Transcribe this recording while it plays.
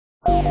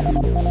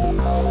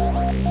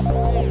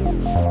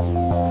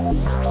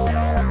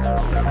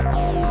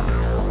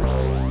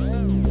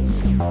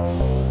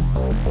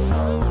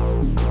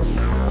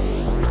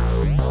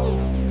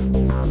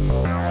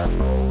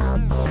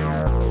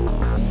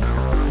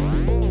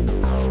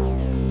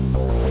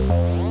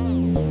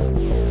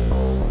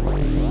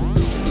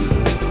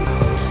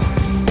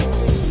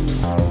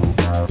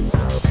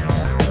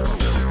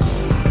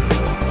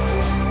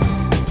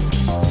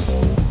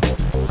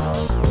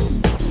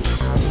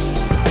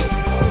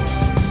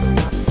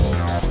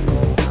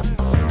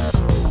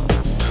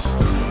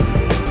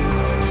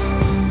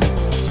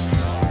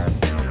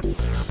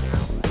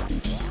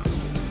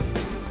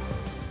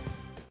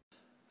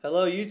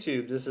Hello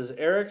YouTube, this is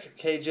Eric,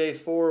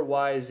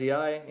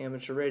 KJ4YZI,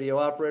 amateur radio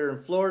operator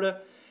in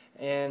Florida,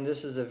 and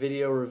this is a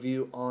video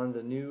review on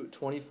the new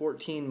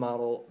 2014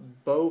 model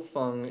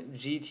Baofeng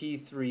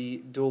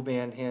GT-3 dual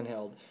band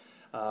handheld.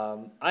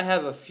 I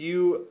have a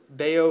few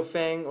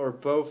Baofeng, or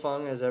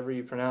Baofeng as ever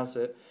you pronounce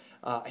it,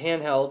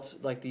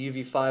 handhelds like the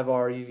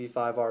UV5R,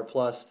 UV5R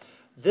Plus.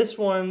 This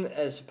one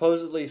has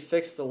supposedly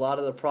fixed a lot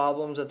of the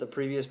problems that the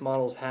previous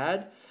models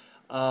had.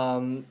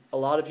 A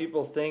lot of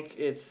people think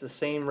it's the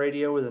same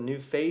radio with a new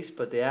face,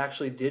 but they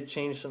actually did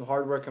change some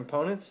hardware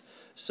components.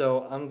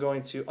 So I'm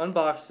going to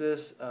unbox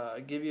this,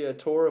 give you a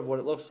tour of what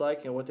it looks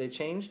like and what they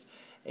changed,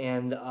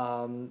 and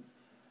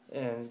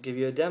give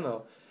you a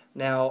demo.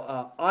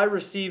 Now, I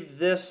received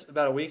this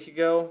about a week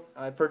ago.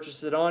 I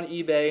purchased it on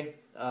eBay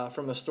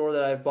from a store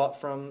that I've bought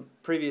from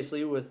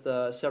previously with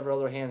several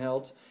other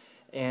handhelds,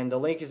 and the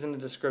link is in the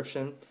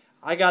description.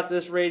 I got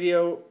this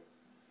radio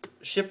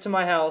shipped to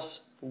my house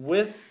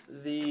with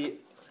the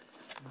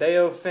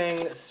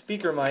Baofeng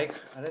speaker mic.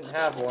 I didn't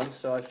have one,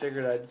 so I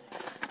figured I'd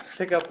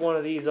pick up one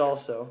of these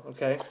also.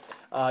 Okay,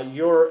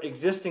 your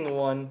existing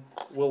one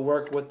will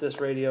work with this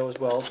radio as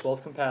well. It's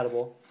both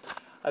compatible.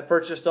 I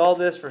purchased all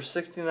this for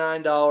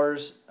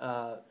 $69,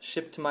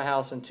 shipped to my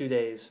house in 2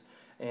 days.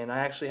 And I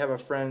actually have a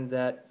friend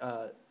that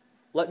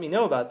let me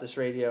know about this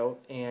radio,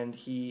 and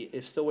he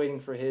is still waiting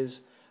for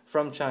his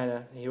from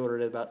China. He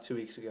ordered it about 2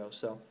 weeks ago.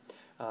 So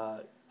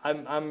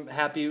I'm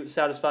happy,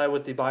 satisfied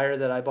with the buyer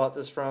that I bought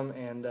this from,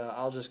 and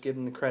I'll just give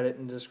him the credit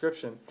in the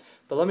description.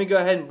 But let me go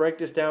ahead and break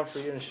this down for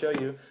you and show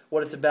you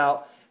what it's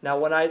about. Now,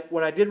 when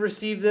I did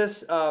receive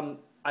this,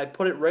 I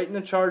put it right in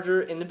the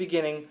charger in the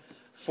beginning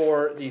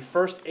for the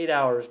first 8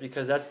 hours,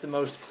 because that's the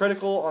most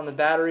critical on the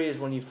battery, is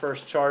when you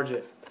first charge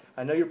it.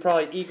 I know you're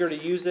probably eager to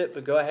use it,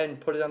 but go ahead and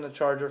put it on the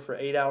charger for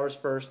 8 hours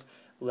first,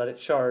 let it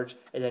charge,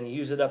 and then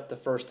use it up the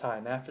first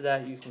time. After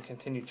that, you can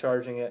continue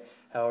charging it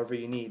however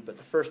you need, but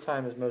the first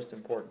time is most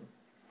important.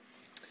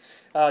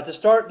 To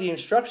start, the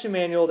instruction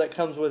manual that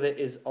comes with it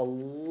is a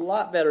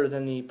lot better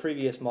than the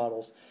previous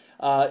models.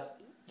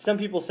 Some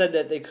people said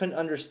that they couldn't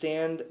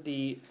understand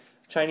the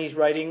Chinese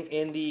writing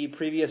in the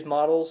previous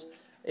models'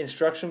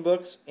 instruction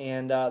books,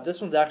 and this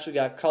one's actually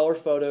got color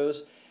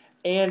photos,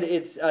 and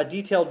it's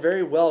detailed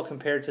very well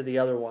compared to the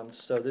other ones.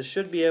 So this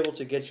should be able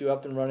to get you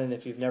up and running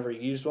if you've never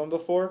used one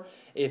before.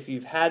 If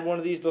you've had one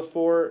of these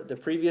before, the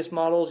previous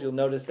models, you'll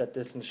notice that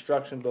this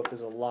instruction book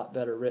is a lot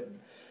better written.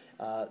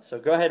 So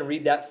go ahead and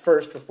read that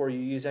first before you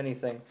use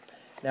anything.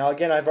 Now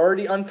again, I've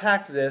already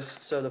unpacked this,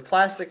 so the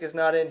plastic is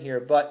not in here,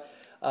 but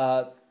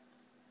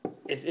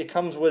it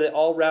comes with it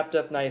all wrapped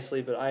up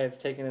nicely, but I have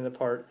taken it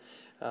apart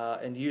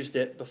and used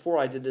it before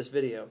I did this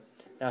video.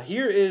 Now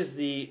here is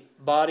the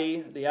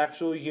body, the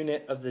actual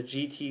unit of the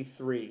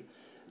GT-3.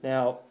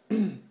 Now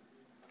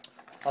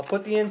I'll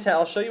put the antenna,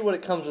 I'll show you what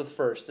it comes with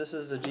first. This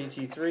is the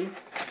GT-3.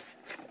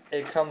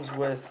 It comes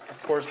with,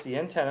 of course, the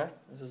antenna.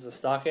 This is a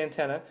stock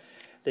antenna.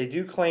 They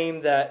do claim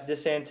that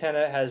this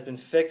antenna has been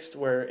fixed,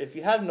 where if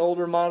you had an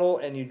older model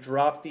and you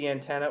dropped the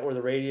antenna or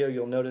the radio,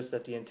 you'll notice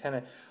that the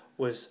antenna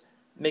was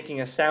making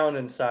a sound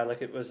inside,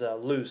 like it was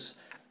loose.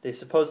 They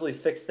supposedly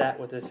fixed that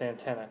with this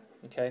antenna.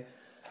 Okay.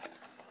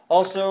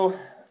 Also,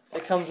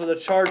 it comes with a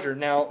charger.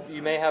 Now,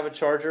 you may have a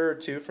charger or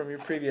two from your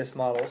previous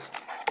models.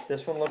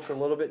 This one looks a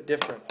little bit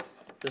different.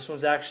 This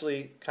one's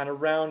actually kind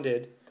of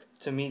rounded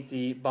to meet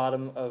the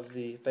bottom of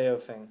the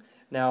Baofeng.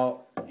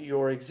 Now,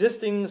 your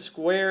existing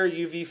square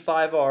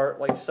UV5R,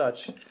 like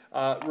such,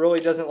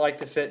 really doesn't like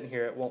to fit in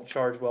here. It won't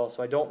charge well,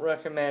 so I don't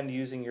recommend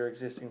using your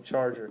existing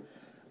charger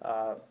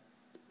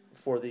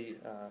for the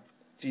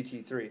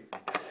GT-3.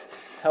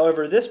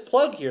 However, this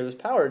plug here, this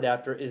power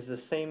adapter, is the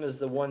same as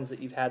the ones that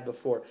you've had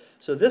before.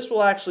 So this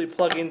will actually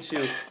plug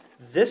into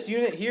this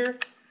unit here,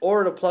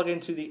 or it'll plug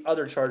into the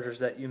other chargers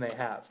that you may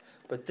have.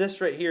 But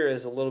this right here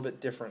is a little bit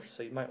different,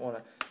 so you might want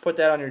to put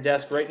that on your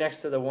desk right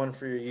next to the one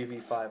for your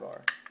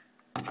UV5R.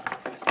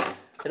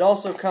 It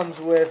also comes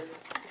with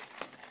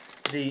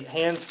the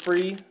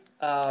hands-free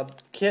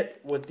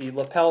kit with the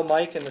lapel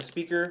mic and the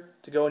speaker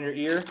to go in your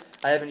ear.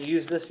 I haven't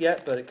used this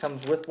yet, but it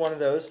comes with one of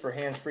those for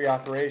hands-free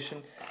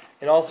operation.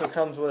 It also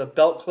comes with a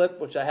belt clip,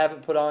 which I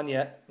haven't put on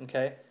yet,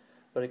 okay?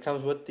 But it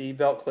comes with the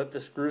belt clip. The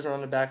screws are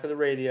on the back of the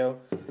radio,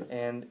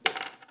 and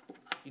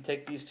you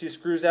take these two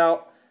screws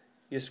out,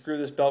 you screw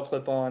this belt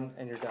clip on,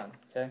 and you're done,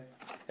 okay?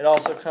 It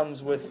also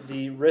comes with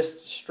the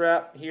wrist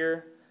strap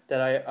here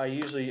that I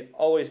usually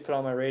always put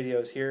on my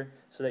radios here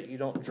so that you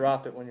don't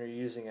drop it when you're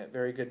using it.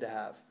 Very good to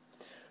have.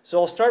 So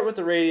I'll start with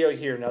the radio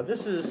here. Now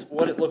this is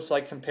what it looks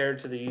like compared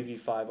to the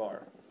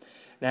UV5R.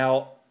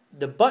 Now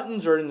the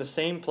buttons are in the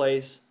same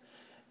place.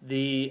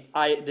 The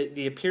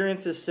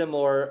appearance is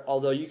similar,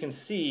 although you can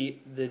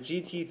see the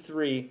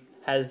GT3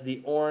 has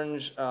the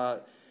orange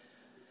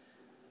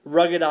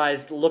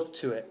ruggedized look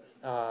to it.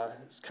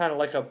 It's kind of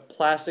like a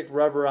plastic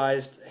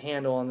rubberized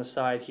handle on the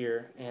side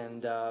here,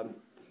 and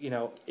you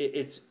know,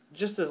 it's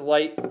just as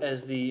light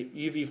as the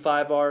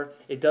UV5R.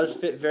 It does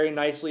fit very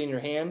nicely in your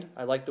hand.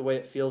 I like the way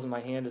it feels in my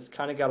hand. It's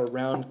kind of got a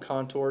round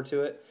contour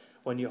to it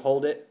when you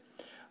hold it.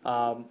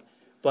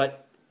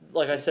 But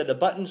like I said, the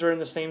buttons are in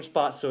the same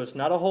spot, so it's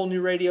not a whole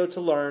new radio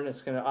to learn.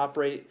 It's going to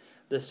operate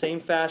the same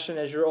fashion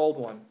as your old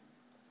one.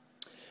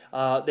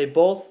 They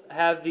both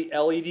have the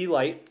LED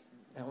light.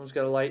 That one's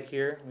got a light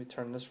here. Let me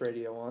turn this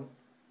radio on.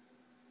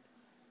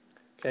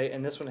 Okay,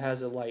 and this one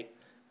has a light.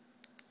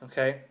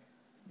 Okay,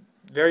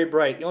 very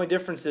bright. The only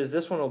difference is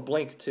this one will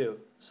blink too.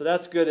 So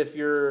that's good if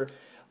you're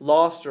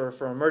lost or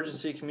for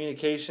emergency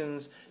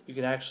communications. You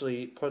can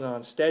actually put it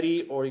on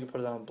steady, or you can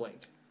put it on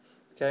blink.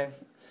 Okay.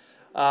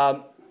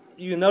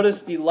 You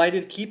notice the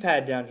lighted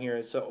keypad down here.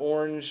 It's an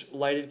orange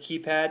lighted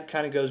keypad.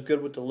 Kind of goes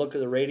good with the look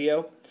of the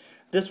radio.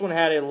 This one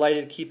had a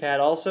lighted keypad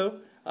also,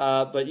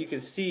 but you can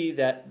see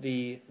that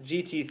the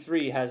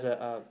GT3 has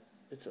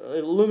it's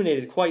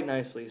illuminated quite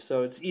nicely,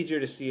 so it's easier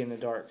to see in the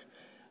dark.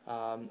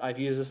 I've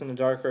used this in the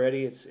dark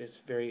already.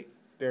 It's very,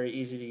 very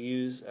easy to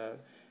use,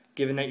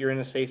 given that you're in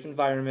a safe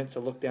environment to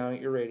look down at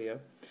your radio.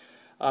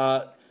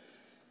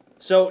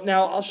 So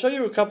now I'll show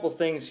you a couple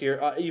things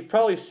here. You've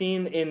probably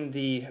seen in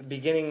the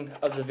beginning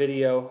of the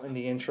video, in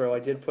the intro, I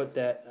did put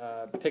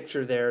that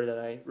picture there that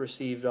I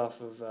received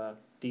off of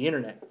the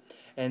internet.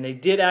 And they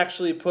did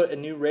actually put a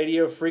new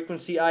radio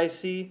frequency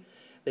IC.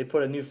 They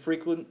put a new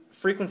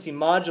frequency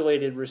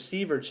modulated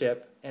receiver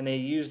chip, and they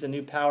used a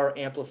new power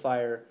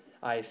amplifier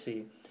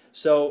IC.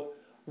 So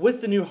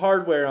with the new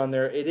hardware on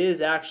there, it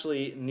is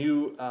actually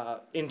new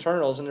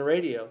internals in the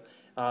radio.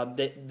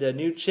 The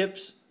new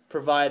chips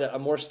provide a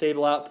more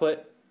stable output,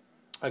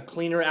 a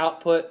cleaner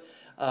output,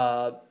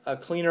 a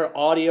cleaner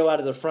audio out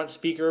of the front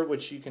speaker,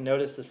 which you can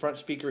notice the front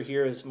speaker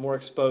here is more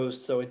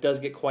exposed, so it does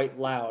get quite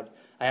loud.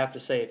 I have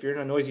to say, if you're in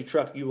a noisy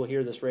truck, you will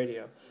hear this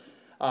radio.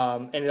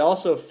 And it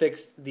also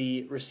fixed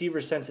the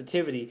receiver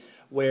sensitivity,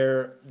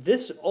 where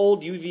this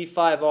old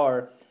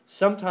UV5R,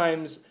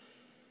 sometimes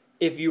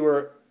if you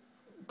were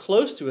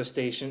close to a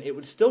station, it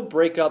would still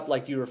break up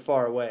like you were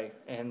far away.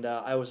 And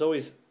I was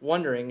always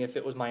wondering if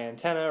it was my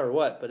antenna or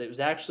what, but it was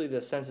actually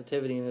the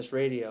sensitivity in this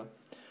radio.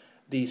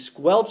 The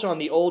squelch on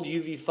the old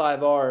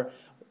UV5R,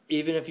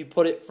 even if you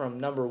put it from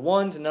number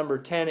 1 to number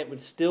 10, it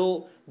would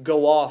still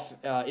go off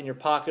in your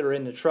pocket or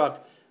in the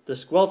truck. The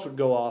squelch would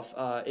go off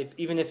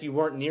even if you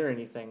weren't near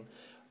anything.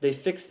 They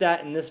fixed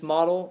that in this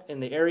model. In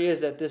the areas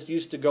that this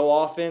used to go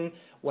off in,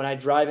 when I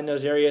drive in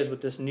those areas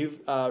with this new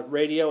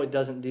radio, it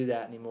doesn't do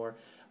that anymore.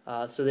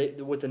 So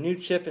with the new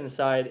chip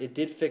inside, it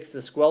did fix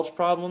the squelch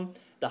problem.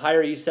 The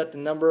higher you set the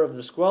number of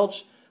the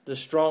squelch, the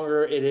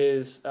stronger it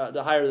is,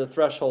 the higher the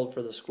threshold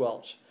for the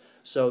squelch.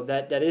 So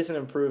that is an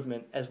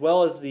improvement. As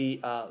well as the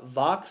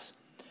Vox.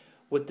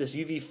 With this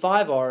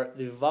UV5R,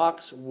 the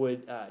Vox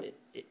would,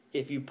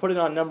 if you put it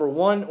on number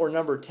 1 or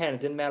number 10,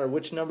 it didn't matter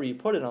which number you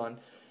put it on,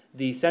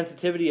 the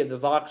sensitivity of the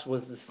Vox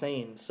was the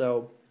same.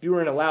 So if you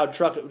were in a loud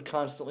truck, it would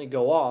constantly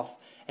go off,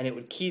 and it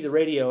would key the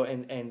radio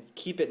and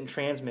keep it in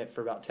transmit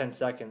for about 10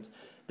 seconds.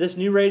 This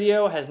new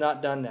radio has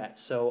not done that,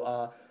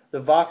 so the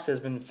Vox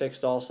has been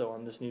fixed also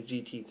on this new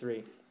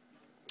GT3.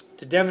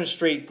 To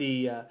demonstrate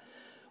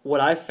what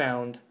I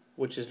found,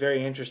 which is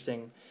very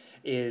interesting,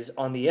 is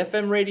on the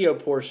FM radio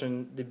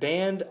portion, the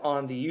band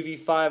on the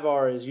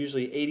UV5R is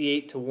usually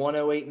 88 to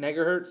 108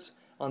 megahertz.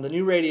 On the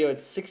new radio,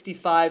 it's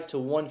 65 to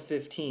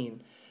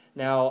 115.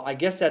 Now, I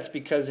guess that's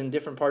because in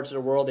different parts of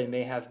the world, they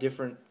may have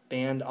different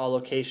band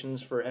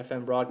allocations for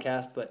FM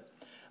broadcast, but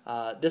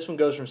this one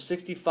goes from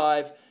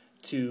 65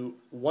 to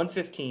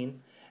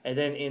 115, and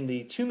then in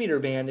the 2-meter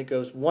band, it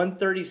goes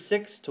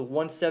 136 to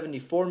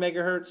 174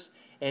 megahertz,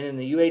 and in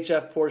the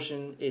UHF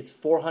portion, it's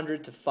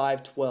 400 to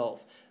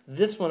 512.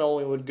 This one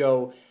only would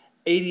go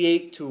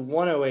 88 to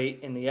 108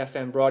 in the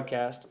FM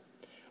broadcast,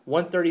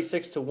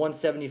 136 to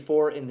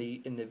 174 in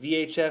the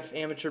VHF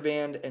amateur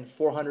band, and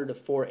 400 to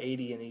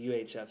 480 in the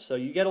UHF. So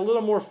you get a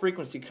little more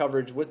frequency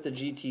coverage with the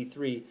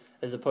GT3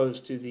 as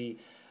opposed to the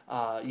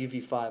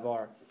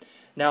UV5R.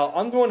 Now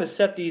I'm going to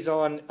set these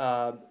on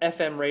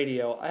FM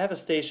radio. I have a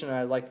station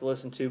I like to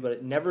listen to, but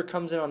it never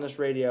comes in on this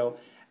radio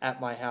at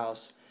my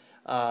house.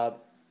 Let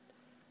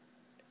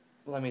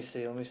me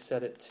see. Let me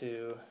set it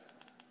to...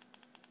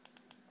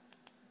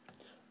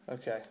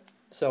 Okay,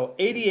 so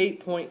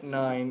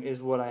 88.9 is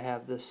what I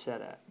have this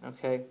set at,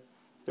 okay?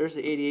 There's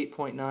the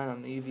 88.9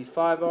 on the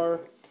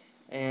UV5R,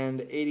 and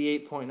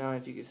 88.9,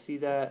 if you can see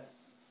that,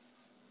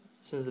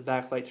 as soon as the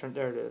backlight turns,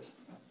 there it is,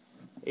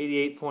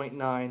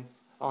 88.9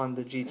 on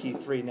the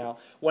GT3. Now,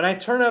 when I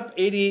turn up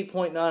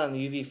 88.9 on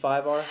the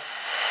UV5R,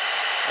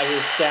 I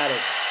hear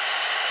static.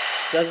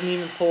 Doesn't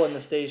even pull in the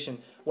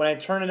station. When I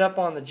turn it up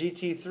on the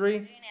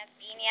GT3,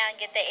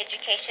 get the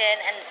education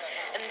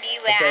and be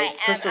where okay, I am.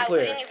 crystal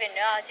clear. I wouldn't even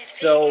know. I was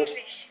just So speaking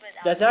English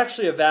without that's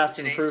actually a vast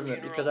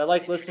improvement because I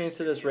like listening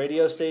to this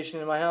radio station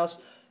in my house.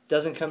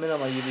 Doesn't come in on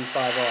my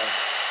UV5R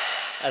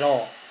at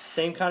all.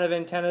 Same kind of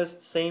antennas,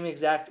 same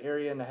exact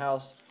area in the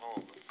house.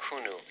 Oh,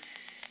 Kunu.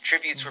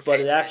 Tributes were But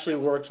paid it actually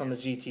works on the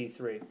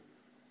GT3.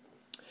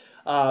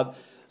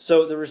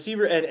 So the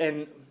receiver,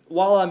 and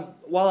while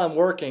I'm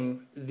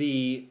working,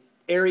 the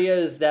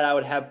areas that I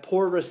would have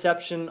poor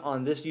reception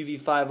on this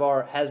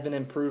UV5R has been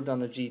improved on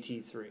the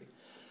GT3.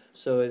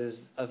 So it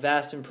is a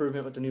vast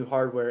improvement with the new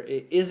hardware.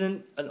 It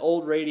isn't an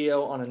old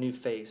radio on a new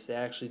face. They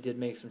actually did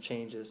make some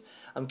changes.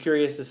 I'm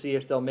curious to see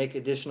if they'll make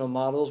additional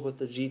models with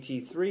the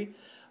GT3,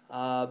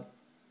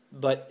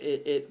 but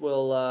it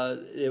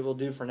will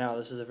do for now.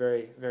 This is a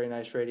very, very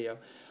nice radio.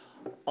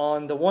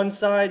 On the one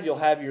side, you'll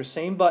have your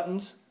same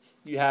buttons.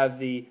 You have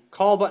the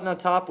call button on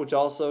top, which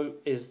also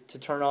is to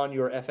turn on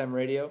your FM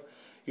radio,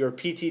 your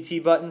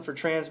PTT button for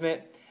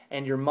transmit,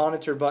 and your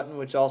monitor button,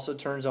 which also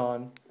turns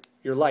on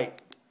your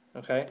light.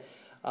 Okay,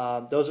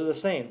 those are the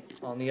same.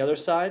 On the other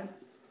side,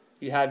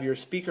 you have your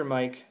speaker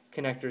mic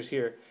connectors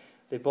here.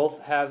 They both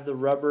have the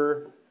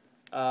rubber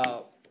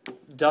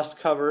dust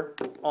cover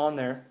on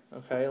there.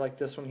 Okay, like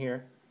this one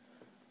here.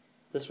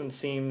 This one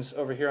seems,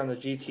 over here on the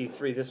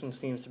GT3, this one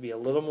seems to be a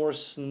little more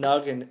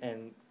snug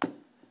and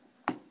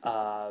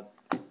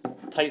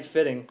tight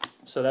fitting.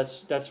 So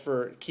that's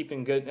for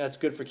keeping good. That's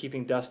good for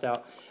keeping dust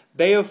out.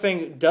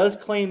 Baofeng does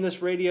claim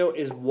this radio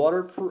is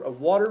water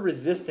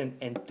resistant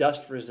and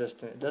dust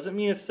resistant. It doesn't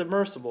mean it's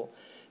submersible.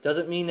 It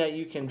doesn't mean that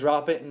you can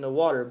drop it in the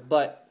water.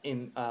 But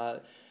in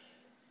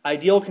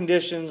ideal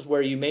conditions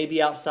where you may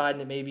be outside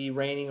and it may be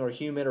raining or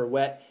humid or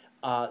wet,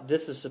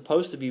 this is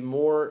supposed to be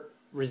more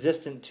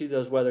resistant to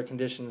those weather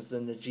conditions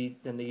than the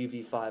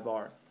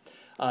UV5R.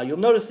 You'll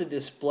notice the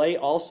display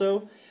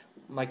also.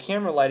 My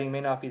camera lighting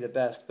may not be the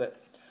best,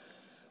 but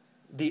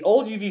the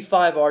old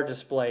UV5R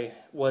display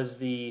was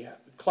the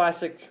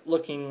classic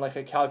looking like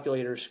a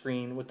calculator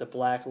screen with the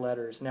black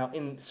letters. Now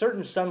in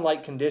certain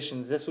sunlight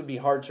conditions this would be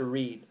hard to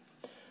read.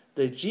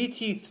 The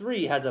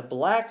GT3 has a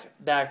black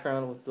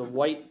background with the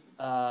white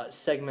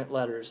segment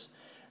letters.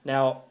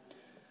 Now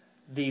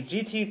the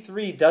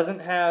GT3 doesn't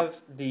have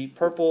the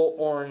purple,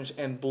 orange,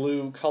 and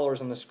blue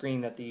colors on the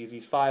screen that the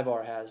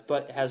UV5R has,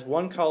 but it has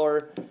one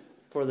color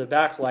for the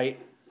backlight.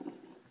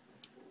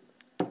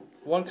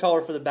 One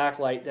color for the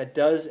backlight that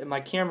does, and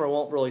my camera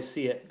won't really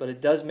see it, but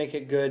it does make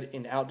it good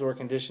in outdoor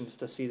conditions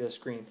to see the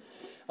screen.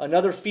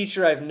 Another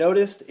feature I've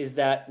noticed is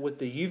that with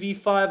the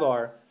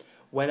UV5R,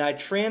 when I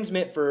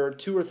transmit for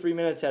 2 or 3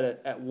 minutes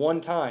at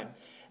one time,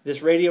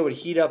 this radio would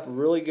heat up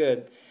really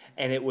good,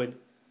 and it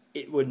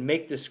would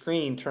make the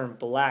screen turn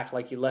black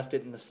like you left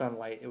it in the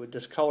sunlight. It would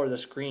discolor the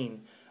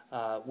screen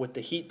with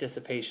the heat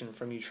dissipation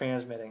from you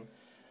transmitting.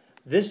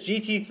 This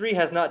GT3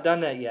 has not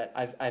done that yet.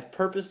 I've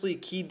purposely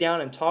keyed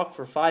down and talked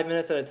for 5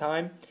 minutes at a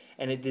time,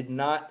 and it did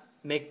not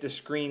make the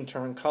screen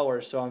turn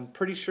color. So I'm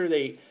pretty sure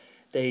they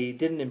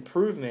did an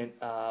improvement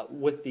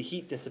with the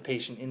heat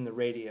dissipation in the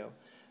radio.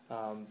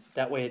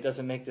 That way it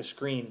doesn't make the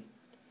screen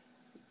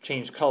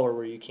change color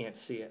where you can't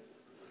see it.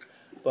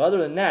 But other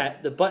than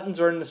that, the buttons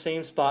are in the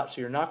same spot,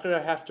 so you're not going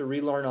to have to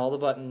relearn all the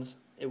buttons.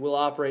 It will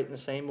operate in the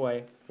same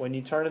way. When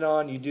you turn it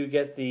on, you do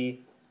get the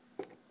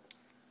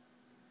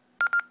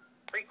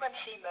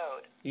frequency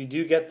mode. You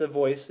do get the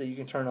voice that you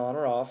can turn on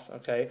or off.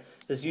 Okay,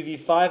 this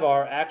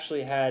UV5R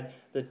actually had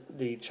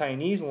the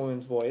Chinese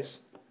woman's voice.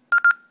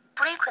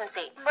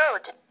 frequency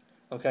mode.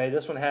 Okay,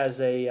 this one has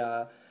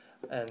an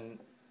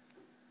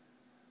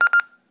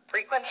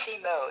frequency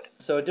mode.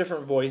 So a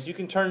different voice. You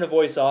can turn the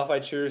voice off. I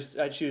choose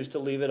to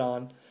leave it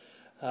on.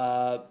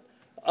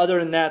 Other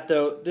than that,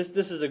 though,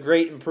 this is a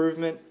great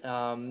improvement.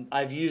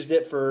 I've used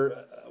it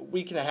for a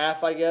week and a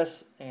half, I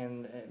guess,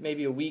 and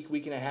maybe a week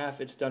and a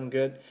half. It's done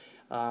good.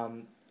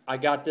 I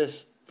got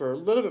this for a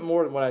little bit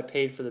more than what I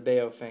paid for the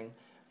Baofeng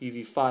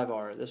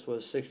UV5R. This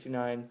was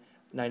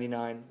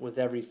 $69.99 with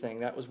everything.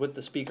 That was with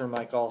the speaker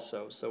mic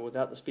also. So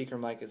without the speaker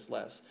mic, it's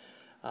less.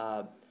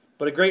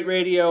 But a great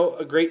radio,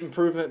 a great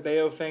improvement,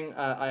 Baofeng.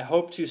 I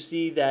hope to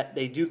see that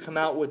they do come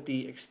out with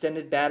the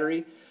extended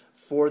battery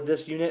for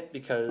this unit,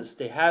 because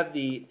they have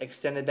the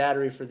extended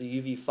battery for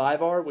the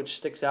UV5R, which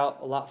sticks out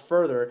a lot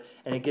further,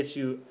 and it gets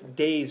you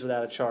days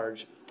without a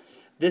charge.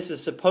 This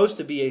is supposed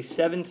to be a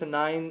 7 to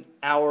 9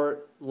 hour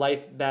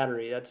life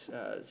battery. That's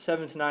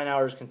 7 to 9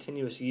 hours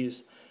continuous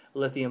use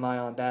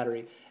lithium-ion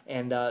battery.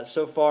 And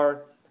so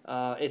far,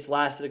 it's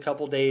lasted a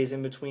couple days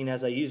in between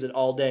as I use it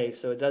all day.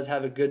 So it does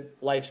have a good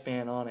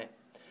lifespan on it.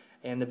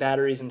 And the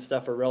batteries and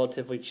stuff are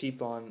relatively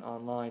cheap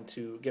online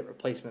to get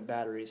replacement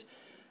batteries.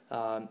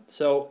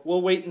 So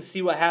we'll wait and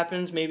see what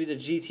happens. Maybe the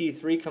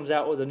GT3 comes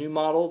out with a new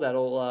model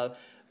that'll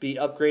be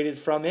upgraded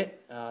from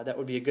it. That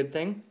would be a good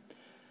thing.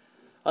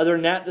 Other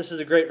than that, this is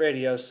a great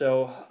radio.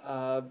 So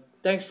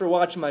thanks for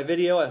watching my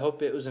video. I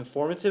hope it was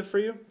informative for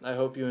you. I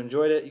hope you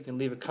enjoyed it. You can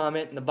leave a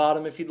comment in the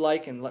bottom if you'd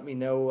like, and let me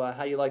know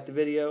how you liked the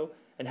video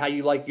and how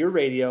you like your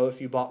radio if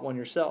you bought one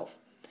yourself.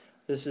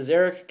 This is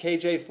Eric,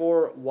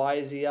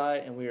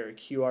 KJ4YZI, and we are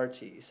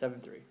QRT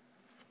 73.